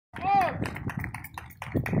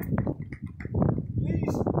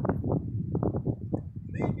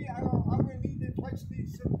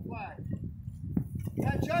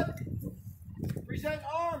Present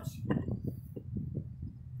arms.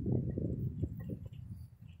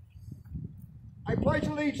 I pledge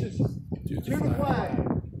allegiance to the flag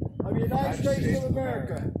of the United States of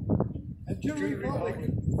America and to the republic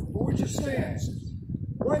for which it stands,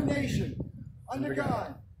 one nation, under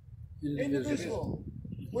God, indivisible,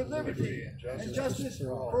 with liberty and justice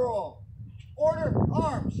for all. Order,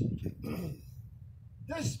 arms.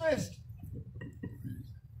 Dismissed.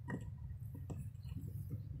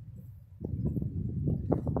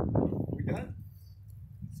 We done?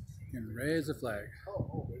 You can raise the flag.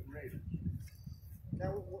 Oh, we raised it.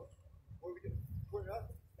 Now, what do we do? Put it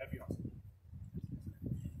up? That'd be awesome.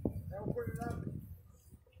 Now we'll put it up.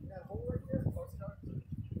 You got a hole right there? Oh, it's not.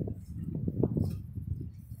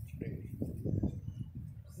 Thank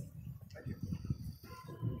you.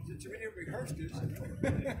 Since we didn't rehearse this. I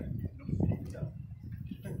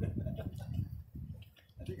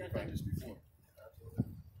think I've done this before.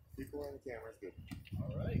 People on the camera is good.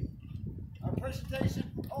 All right. Our presentation.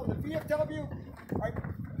 Oh, the VFW.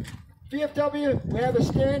 VFW, we have a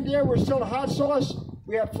stand there. We're selling hot sauce.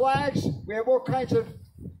 We have flags. We have all kinds of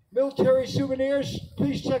military souvenirs.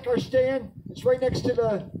 Please check our stand. It's right next to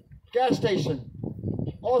the gas station.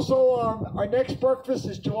 Also, our next breakfast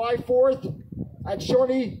is July 4th at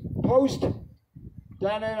Shawnee Post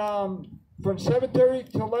down in from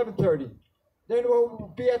 7:30 to 11:30. Then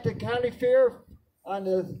we'll be at the county fair on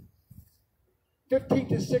the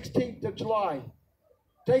 15th and 16th of July.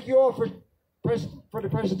 Thank you all for the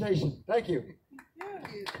presentation. Thank you.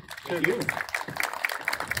 Thank you.